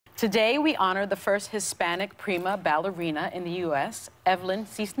Today, we honor the first Hispanic prima ballerina in the U.S., Evelyn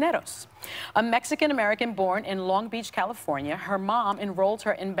Cisneros. A Mexican-American born in Long Beach, California, her mom enrolled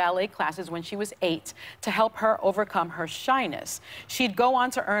her in ballet classes when she was 8 to help her overcome her shyness. She'd go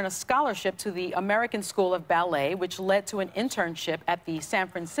on to earn a scholarship to the American School of Ballet, which led to an internship at the San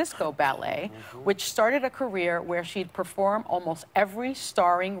Francisco Ballet, which started a career where she'd perform almost every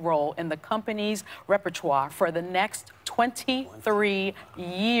starring role in the company's repertoire for the next 23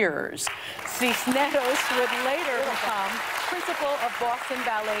 years. Cisneros would later become principal of Boston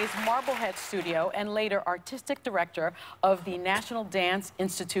Ballet's Marblehead Studio and later artistic director of the National Dance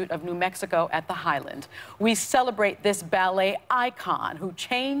Institute of New Mexico at the Highland. We celebrate this ballet icon who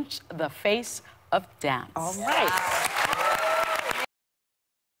changed the face of dance. All right.